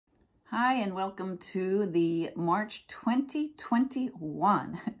Hi, and welcome to the March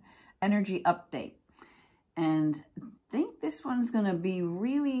 2021 energy update. And I think this one's going to be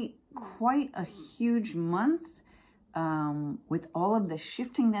really quite a huge month with all of the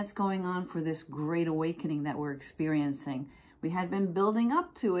shifting that's going on for this great awakening that we're experiencing. We had been building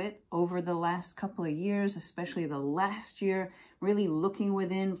up to it over the last couple of years, especially the last year, really looking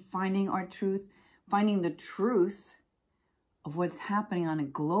within, finding our truth, finding the truth of what's happening on a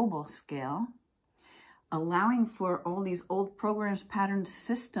global scale, allowing for all these old programs, patterns,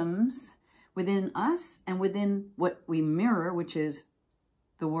 systems within us and within what we mirror, which is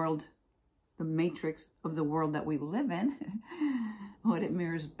the world, the matrix of the world that we live in, what it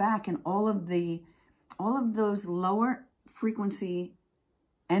mirrors back, and all of those lower frequency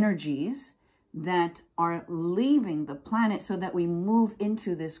energies that are leaving the planet so that we move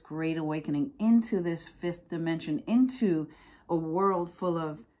into this great awakening, into this fifth dimension, into a world full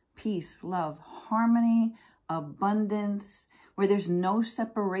of peace, love, harmony, abundance, where there's no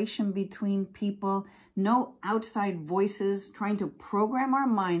separation between people, no outside voices trying to program our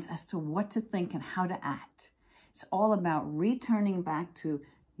minds as to what to think and how to act. It's all about returning back to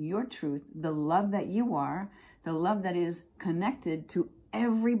your truth, the love that you are, the love that is connected to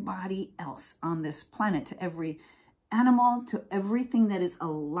everybody else on this planet, to every animal, to everything that is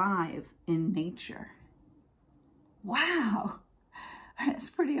alive in nature. Wow,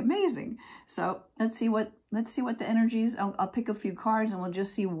 that's pretty amazing. So let's see what the energies. I'll pick a few cards and we'll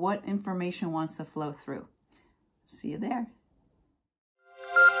just see what information wants to flow through. See you there.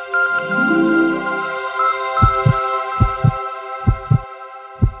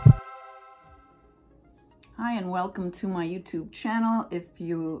 Hi, and welcome to my YouTube channel. If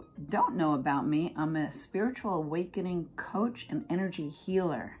you don't know about me, I'm a spiritual awakening coach and energy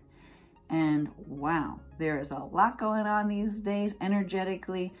healer. And wow, there is a lot going on these days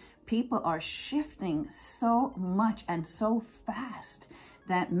energetically. People are shifting so much and so fast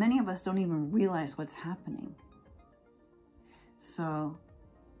that many of us don't even realize what's happening. So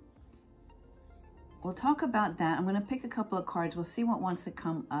we'll talk about that. I'm going to pick a couple of cards. We'll see what wants to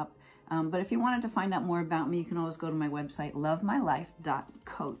come up. But if you wanted to find out more about me, you can always go to my website,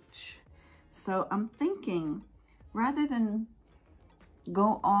 lovemylife.coach. So I'm thinking, rather than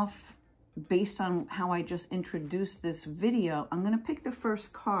go off based on how I just introduced this video, I'm going to pick the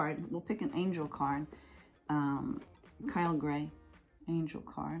first card. We'll pick an angel card. Kyle Gray, angel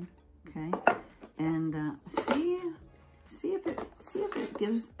card. Okay. And see if it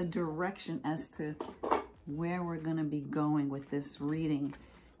gives a direction as to where we're going to be going with this reading.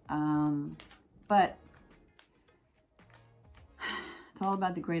 But it's all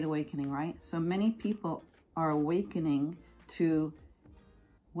about the Great Awakening, right? So many people are awakening to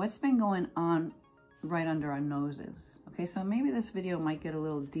what's been going on right under our noses. Okay, so maybe this video might get a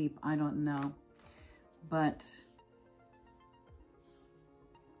little deep, I don't know. But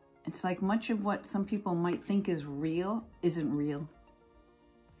it's like much of what some people might think is real isn't real.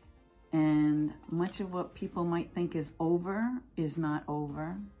 And much of what people might think is over is not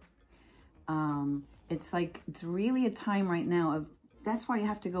over. It's like, it's really a time right now of, that's why you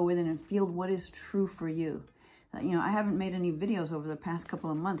have to go within and feel what is true for you. You know, I haven't made any videos over the past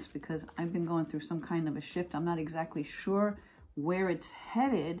couple of months because I've been going through some kind of a shift. I'm not exactly sure where it's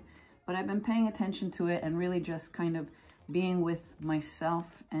headed, but I've been paying attention to it and really just kind of being with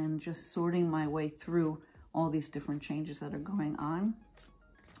myself and just sorting my way through all these different changes that are going on.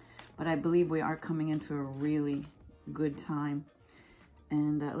 But I believe we are coming into a really good time.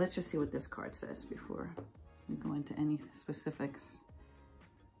 And let's just see what this card says before we go into any specifics.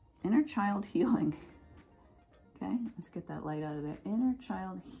 Inner child healing. Okay, let's get that light out of there. Inner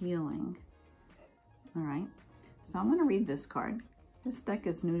child healing. All right, so I'm going to read this card. This deck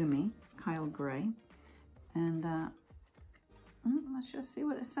is new to me, Kyle Gray. And let's just see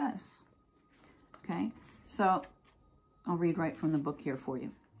what it says. Okay, so I'll read right from the book here for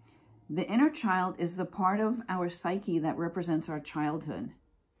you. The inner child is the part of our psyche that represents our childhood.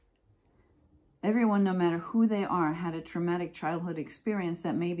 Everyone, no matter who they are, had a traumatic childhood experience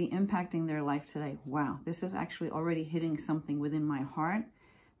that may be impacting their life today. Wow, this is actually already hitting something within my heart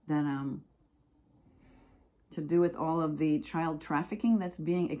that to do with all of the child trafficking that's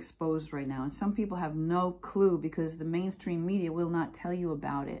being exposed right now. And some people have no clue because the mainstream media will not tell you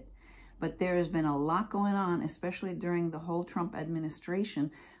about it. But there has been a lot going on, especially during the whole Trump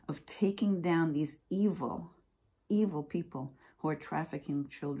administration, of taking down these evil people who are trafficking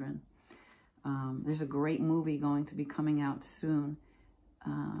children. There's a great movie going to be coming out soon.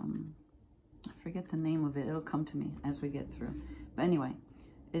 I forget the name of it. It'll come to me as we get through. But anyway,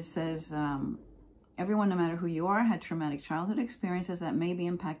 it says Everyone, no matter who you are, had traumatic childhood experiences that may be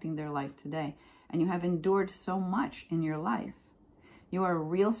impacting their life today. And you have endured so much in your life. You are a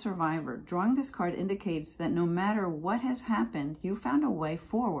real survivor. Drawing this card indicates that no matter what has happened, you found a way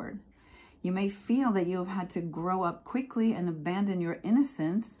forward. You may feel that you have had to grow up quickly and abandon your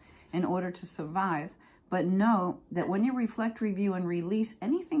innocence in order to survive, but know that when you reflect, review, and release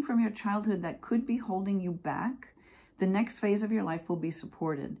anything from your childhood that could be holding you back, the next phase of your life will be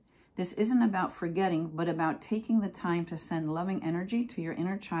supported. This isn't about forgetting, but about taking the time to send loving energy to your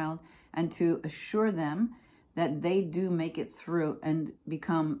inner child and to assure them that they do make it through and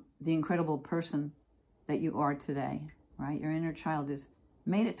become the incredible person that you are today, right? Your inner child has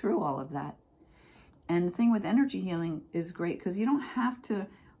made it through all of that. And the thing with energy healing is great because you don't have to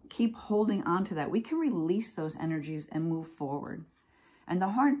keep holding on to that. We can release those energies and move forward. And the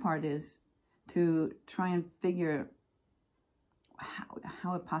hard part is to try and figure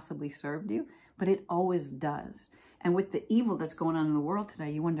how it possibly served you, but it always does. And with the evil that's going on in the world today,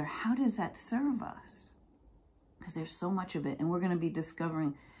 you wonder, how does that serve us? Because there's so much of it. And we're going to be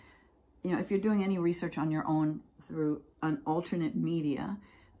discovering, you know, if you're doing any research on your own through an alternate media,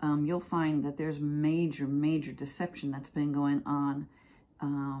 you'll find that there's major, major deception that's been going on.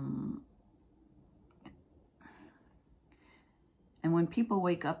 And when people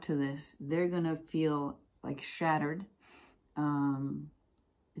wake up to this, they're going to feel like shattered.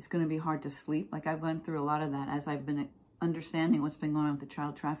 It's going to be hard to sleep. Like I've gone through a lot of that as I've been understanding what's been going on with the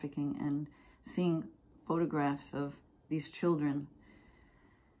child trafficking and seeing photographs of these children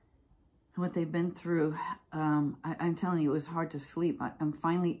and what they've been through. I'm telling you, it was hard to sleep. I'm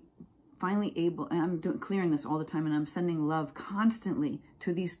finally able, and I'm clearing this all the time, and I'm sending love constantly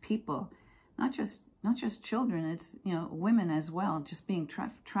to these people, not just children. It's, you know, women as well, just being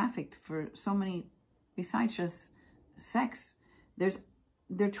trafficked for so many, besides just sex.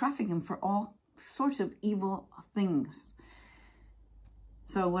 They're trafficking for all sorts of evil things.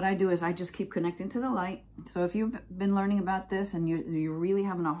 So what I do is I just keep connecting to the light. So if you've been learning about this and you're really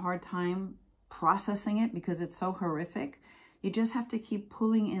having a hard time processing it because it's so horrific, you just have to keep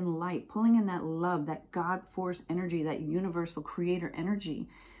pulling in light, pulling in that love, that God force energy, that universal creator energy.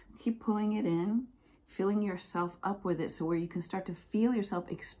 Keep pulling it in, filling yourself up with it, so where you can start to feel yourself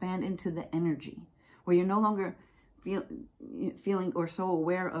expand into the energy, where you're no longer feeling or so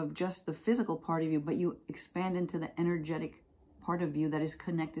aware of just the physical part of you, but you expand into the energetic part of you that is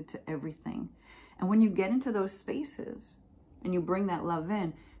connected to everything. And when you get into those spaces and you bring that love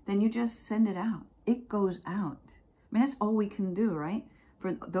in, then you just send it out. It goes out. I mean, that's all we can do, right?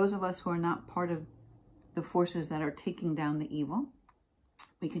 For those of us who are not part of the forces that are taking down the evil,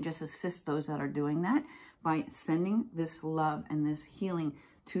 we can just assist those that are doing that by sending this love and this healing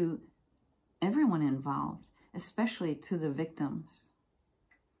to everyone involved, especially to the victims.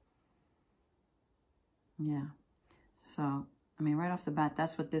 Yeah. So, I mean, right off the bat,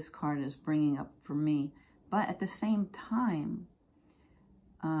 that's what this card is bringing up for me. But at the same time,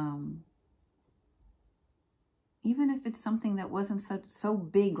 even if it's something that wasn't so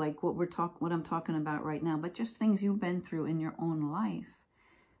big like what I'm talking about right now, but just things you've been through in your own life,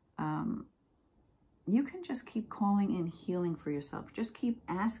 you can just keep calling in healing for yourself. Just keep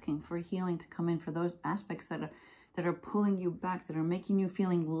asking for healing to come in for those aspects that are pulling you back, that are making you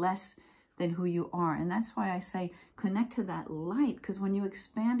feeling less than who you are. And that's why I say connect to that light, because when you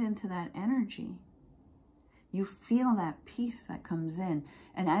expand into that energy, you feel that peace that comes in.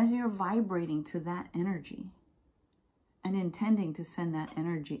 And as you're vibrating to that energy and intending to send that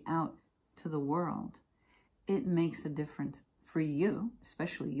energy out to the world, it makes a difference for you,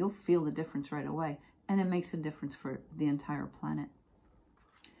 especially. You'll feel the difference right away. And it makes a difference for the entire planet.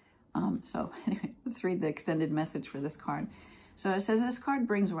 So anyway, let's read the extended message for this card. So it says, this card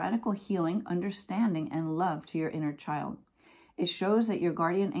brings radical healing, understanding, and love to your inner child. It shows that your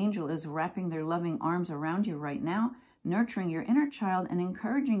guardian angel is wrapping their loving arms around you right now, nurturing your inner child and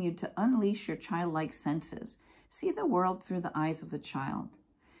encouraging you to unleash your childlike senses. See the world through the eyes of a child.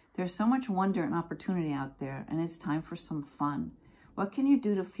 There's so much wonder and opportunity out there, and it's time for some fun. What can you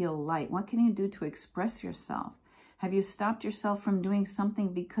do to feel light? What can you do to express yourself? Have you stopped yourself from doing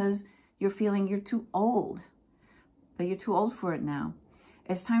something because you're feeling you're too old? But you're too old for it now.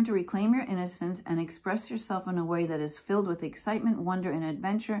 It's time to reclaim your innocence and express yourself in a way that is filled with excitement, wonder, and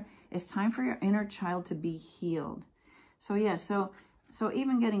adventure. It's time for your inner child to be healed. So yeah, so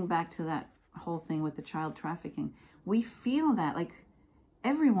even getting back to that whole thing with the child trafficking, we feel that, like,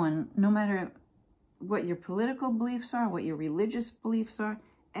 everyone, no matter what your political beliefs are, what your religious beliefs are,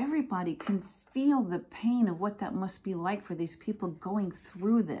 everybody can feel the pain of what that must be like for these people going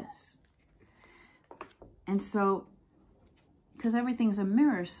through this. And so, because everything's a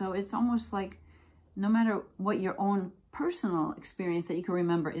mirror, so it's almost like no matter what your own personal experience that you can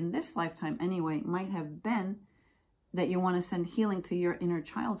remember in this lifetime anyway might have been that you want to send healing to your inner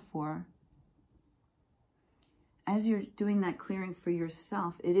child for, as you're doing that clearing for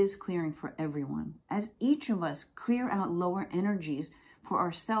yourself, it is clearing for everyone. As each of us clear out lower energies for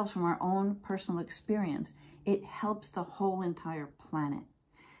ourselves from our own personal experience, it helps the whole entire planet.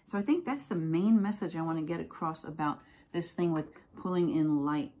 So I think that's the main message I want to get across about this thing with pulling in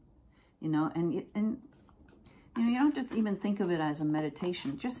light, you know, and you know, you don't just even think of it as a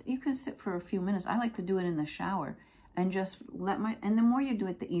meditation. Just, you can sit for a few minutes. I like to do it in the shower and just and the more you do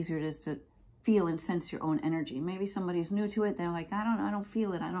it, the easier it is to feel and sense your own energy. Maybe somebody's new to it. They're like, I don't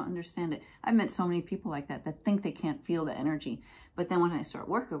feel it. I don't understand it. I've met so many people like that think they can't feel the energy. But then when I start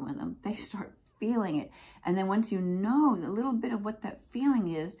working with them, they start feeling it. And then once you know a little bit of what that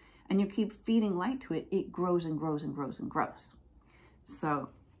feeling is, and you keep feeding light to it, it grows and grows and grows and grows. So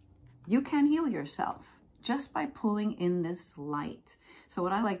you can heal yourself just by pulling in this light. So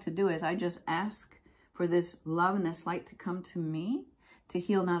what I like to do is I just ask for this love and this light to come to me, to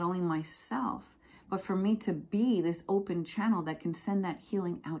heal not only myself, but for me to be this open channel that can send that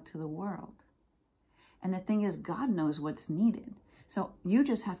healing out to the world. And the thing is, God knows what's needed. So you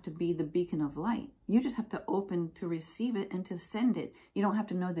just have to be the beacon of light. You just have to open to receive it and to send it. You don't have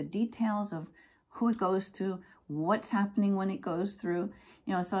to know the details of who it goes to, what's happening when it goes through.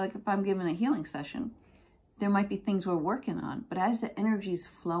 You know, so like if I'm giving a healing session, there might be things we're working on. But as the energy's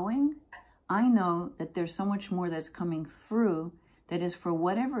flowing, I know that there's so much more that's coming through that is for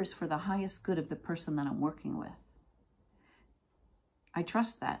whatever is for the highest good of the person that I'm working with. I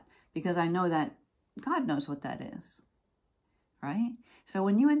trust that because I know that God knows what that is, right? So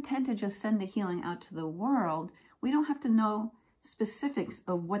when you intend to just send the healing out to the world, we don't have to know specifics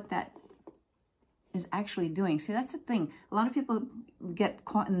of what that is actually doing. See, that's the thing. A lot of people get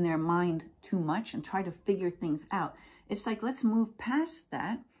caught in their mind too much and try to figure things out. It's like, let's move past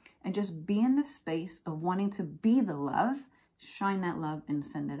that and just be in the space of wanting to be the love, shine that love and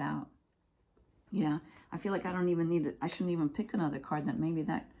send it out. Yeah, I feel like I don't even need it. I shouldn't even pick another card. That maybe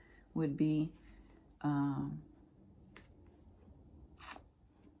that would be,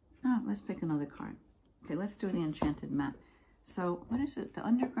 let's pick another card. Okay, let's do the enchanted map. So what is it? The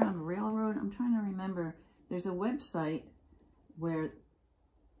Underground Railroad? I'm trying to remember. There's a website where,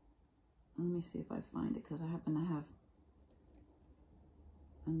 let me see if I find it, because I happen to have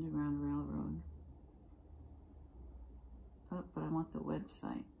Underground Railroad. Oh, but I want the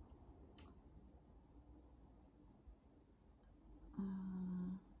website.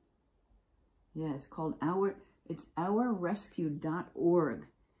 Yeah, it's called ourrescue.org.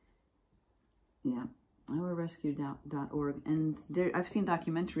 Yeah, ourrescue.org. And there, I've seen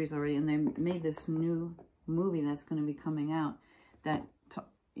documentaries already, and they made this new movie that's going to be coming out that,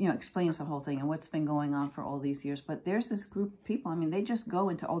 you know, explains the whole thing and what's been going on for all these years. But there's this group of people, I mean, they just go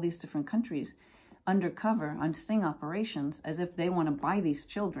into all these different countries undercover on sting operations as if they want to buy these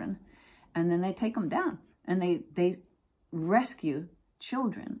children, and then they take them down and they rescue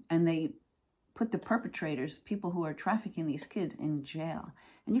children, and they put the perpetrators, people who are trafficking these kids, in jail.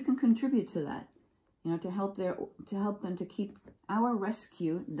 And you can contribute to that, you know, to help them to keep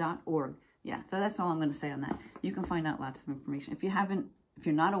ourrescue.org. Yeah, so that's all I'm going to say on that. You can find out lots of information. If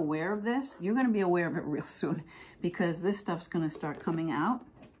you're not aware of this, you're going to be aware of it real soon, because this stuff's going to start coming out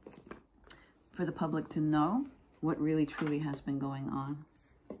for the public to know what really truly has been going on.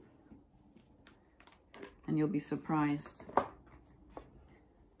 And you'll be surprised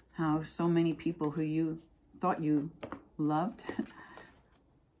how so many people who you thought you loved,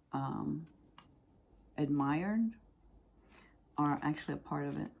 admired, are actually a part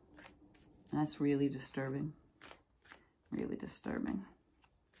of it. And that's really disturbing. Really disturbing.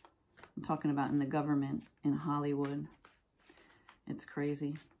 I'm talking about in the government, in Hollywood. It's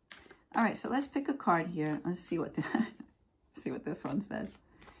crazy. All right, so let's pick a card here. Let's see what see what this one says.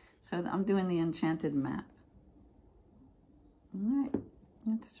 So I'm doing the enchanted map. All right,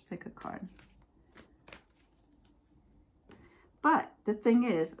 let's pick a card. But the thing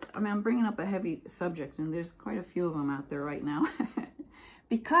is, I mean, I'm bringing up a heavy subject, and there's quite a few of them out there right now,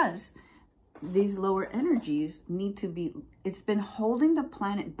 because these lower energies need to be, it's been holding the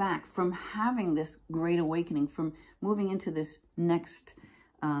planet back from having this great awakening, from moving into this next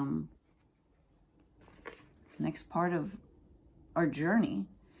part of our journey.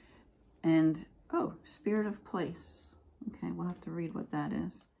 And, oh, Spirit of Place. Okay, we'll have to read what that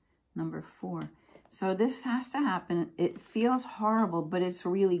is. Number 4. So this has to happen. It feels horrible, but it's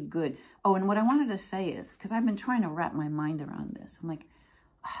really good. Oh, and what I wanted to say is, because I've been trying to wrap my mind around this. I'm like,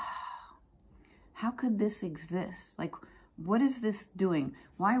 how could this exist? Like, what is this doing?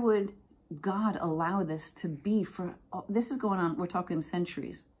 Why would God allow this to be for, this is going on, we're talking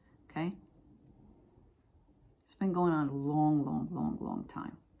centuries, okay? It's been going on a long, long, long, long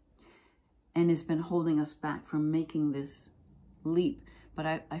time. And it's been holding us back from making this leap. But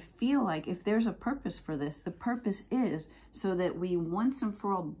I feel like if there's a purpose for this, the purpose is so that we once and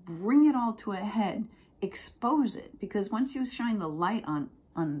for all bring it all to a head, expose it. Because once you shine the light on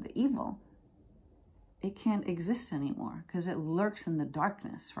the evil, it can't exist anymore because it lurks in the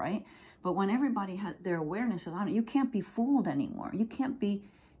darkness, right? But when everybody has their awareness is on it, you can't be fooled anymore. You can't be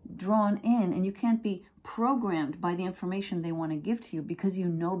drawn in, and you can't be programmed by the information they want to give to you because you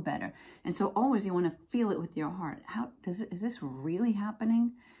know better. And so always you want to feel it with your heart. Is this really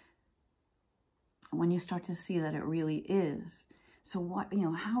happening? When you start to see that it really is. So what,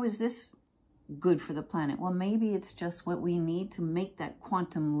 how is this good for the planet? Well, maybe it's just what we need to make that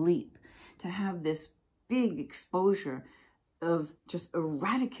quantum leap, to have this big exposure of just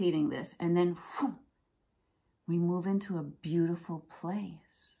eradicating this, and then whew, we move into a beautiful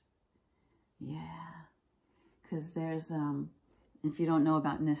place. Yeah, because there's, if you don't know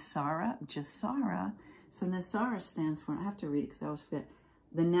about Jasara, so Nasara stands for, I have to read it because I always forget,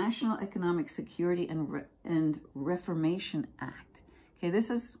 the National Economic Security and Reformation Act. Okay, this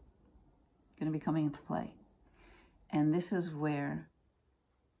is going to be coming into play. And this is where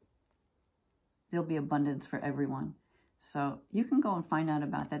there'll be abundance for everyone. So you can go and find out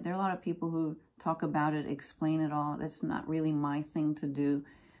about that. There are a lot of people who talk about it, explain it all. That's not really my thing to do.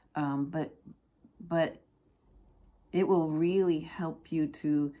 But it will really help you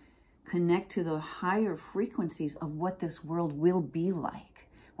to connect to the higher frequencies of what this world will be like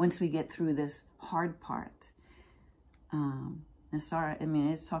once we get through this hard part. Nasara, I mean,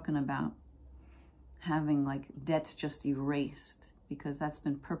 it's talking about having like debts just erased, because that's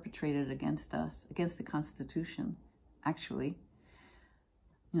been perpetrated against us, against the Constitution, actually,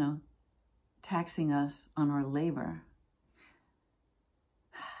 taxing us on our labor.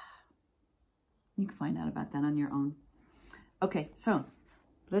 You can find out about that on your own. Okay, so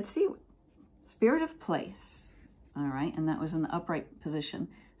let's see. Spirit of place. All right, and that was in the upright position.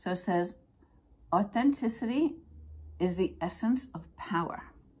 So it says, authenticity is the essence of power.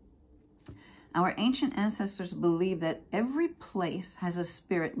 Our ancient ancestors believed that every place has a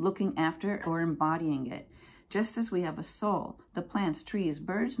spirit looking after or embodying it. Just as we have a soul, the plants, trees,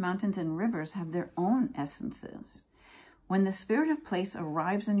 birds, mountains, and rivers have their own essences. When the spirit of place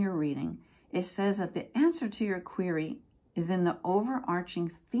arrives in your reading, it says that the answer to your query is in the overarching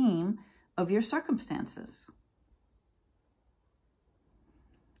theme of your circumstances.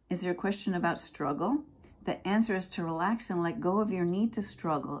 Is there a question about struggle? The answer is to relax and let go of your need to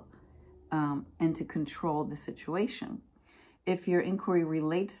struggle and to control the situation. If your inquiry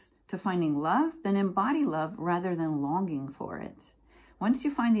relates to finding love, then embody love rather than longing for it. Once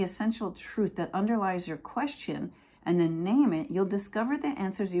you find the essential truth that underlies your question and then name it, you'll discover the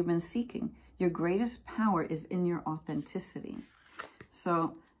answers you've been seeking. Your greatest power is in your authenticity.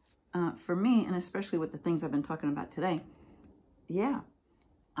 So for me, and especially with the things I've been talking about today, yeah,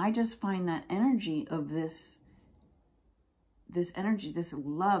 I just find that energy of this energy, this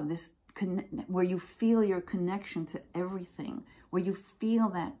love, where you feel your connection to everything, where you feel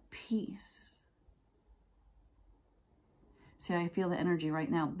that peace. See, I feel the energy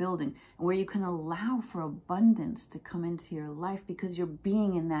right now building, where you can allow for abundance to come into your life because you're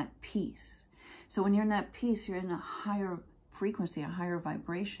being in that peace. So when you're in that peace, you're in a higher frequency, a higher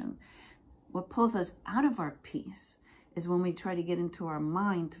vibration. What pulls us out of our peace is when we try to get into our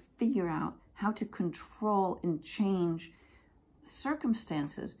mind to figure out how to control and change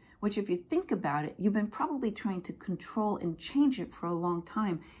circumstances, which if you think about it, you've been probably trying to control and change it for a long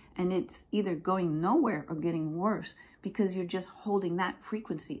time. And it's either going nowhere or getting worse because you're just holding that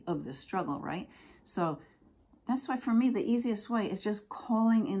frequency of the struggle, right? So that's why for me, the easiest way is just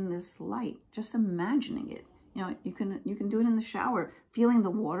calling in this light, just imagining it. You can do it in the shower, feeling the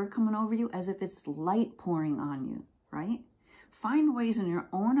water coming over you as if it's light pouring on you, right? Find ways in your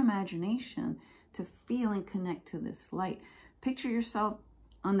own imagination to feel and connect to this light. Picture yourself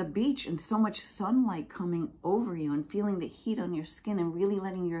on the beach and so much sunlight coming over you and feeling the heat on your skin and really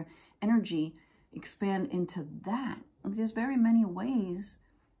letting your energy expand into that. And there's very many ways.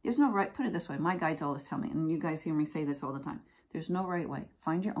 There's no right, put it this way, my guides always tell me, and you guys hear me say this all the time, there's no right way.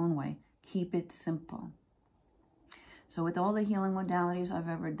 Find your own way. Keep it simple. So with all the healing modalities I've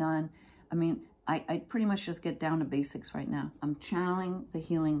ever done, I mean, I pretty much just get down to basics right now. I'm channeling the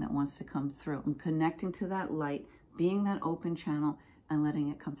healing that wants to come through. I'm connecting to that light, being that open channel, and letting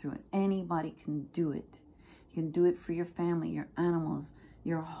it come through. And anybody can do it. You can do it for your family, your animals,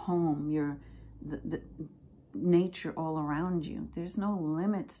 your home, nature all around you. There's no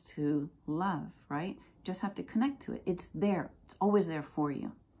limits to love, right? You just have to connect to it. It's there. It's always there for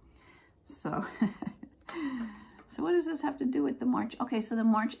you. So, so what does this have to do with the March? Okay, so the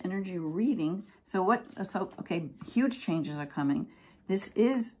March energy reading. Okay, huge changes are coming. This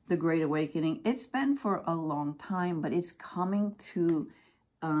is the Great Awakening. It's been for a long time, but it's coming to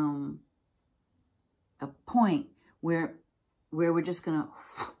a point where we're just going to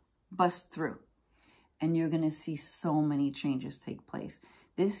bust through. And you're going to see so many changes take place.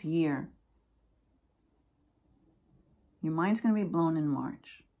 This year, your mind's going to be blown in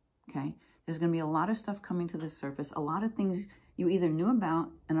March, okay? There's going to be a lot of stuff coming to the surface, a lot of things you either knew about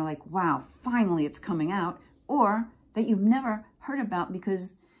and are like, wow, finally it's coming out, or that you've never heard about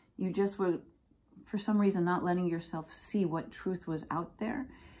because you just were, for some reason, not letting yourself see what truth was out there.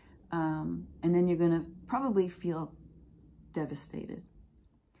 And then you're going to probably feel devastated.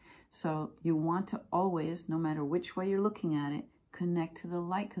 So you want to always, no matter which way you're looking at it, connect to the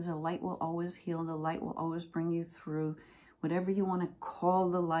light, because the light will always heal. The light will always bring you through. Whatever you want to call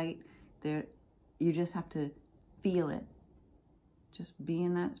the light, there, you just have to feel it. Just be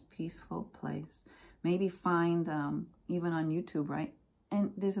in that peaceful place. Maybe find, even on YouTube, right?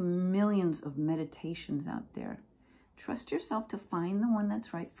 And there's millions of meditations out there. Trust yourself to find the one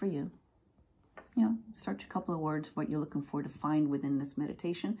that's right for you. You know, search a couple of words, what you're looking for to find within this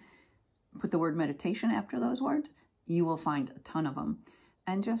meditation. Put the word meditation after those words. You will find a ton of them.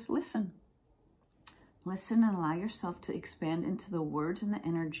 And just listen. Listen and allow yourself to expand into the words and the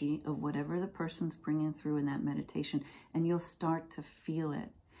energy of whatever the person's bringing through in that meditation. And you'll start to feel it.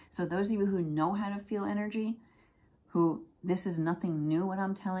 So those of you who know how to feel energy, who this is nothing new what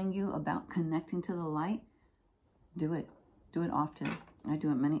I'm telling you about connecting to the light, do it. Do it often. I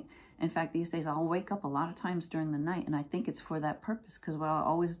do it many. In fact, these days I'll wake up a lot of times during the night, and I think it's for that purpose, because what I'll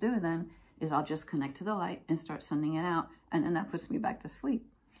always do then is I'll just connect to the light and start sending it out, and then that puts me back to sleep.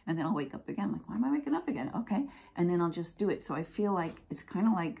 And then I'll wake up again. I'm like, why am I waking up again? Okay. And then I'll just do it. So I feel like it's kind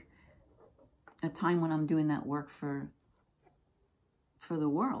of like a time when I'm doing that work for the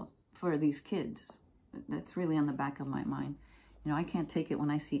world, for these kids. That's really on the back of my mind. You know, I can't take it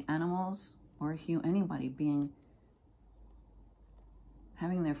when I see animals or anybody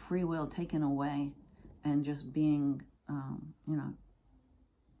having their free will taken away and just being, you know,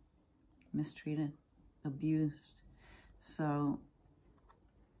 mistreated, abused. So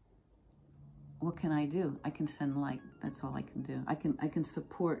what can I do? I can send light. That's all I can do. I can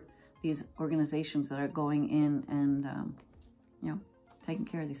support these organizations that are going in and, you know, taking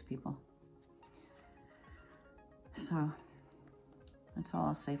care of these people. So that's all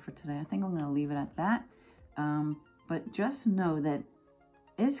I'll say for today. I think I'm going to leave it at that. But just know that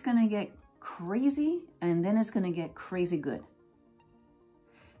it's going to get crazy, and then it's going to get crazy good.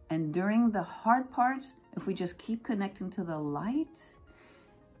 And during the hard parts, if we just keep connecting to the light,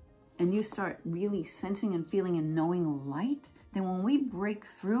 and you start really sensing and feeling and knowing light, then when we break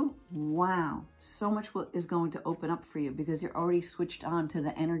through, wow, so much is going to open up for you, because you're already switched on to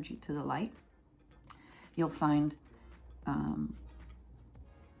the energy, to the light. You'll find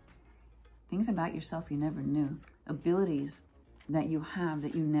things about yourself you never knew, abilities that you have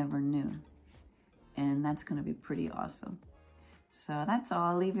that you never knew. And that's going to be pretty awesome. So that's all.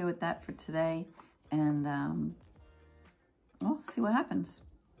 I'll leave you with that for today. And we'll see what happens.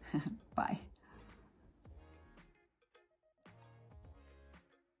 Bye.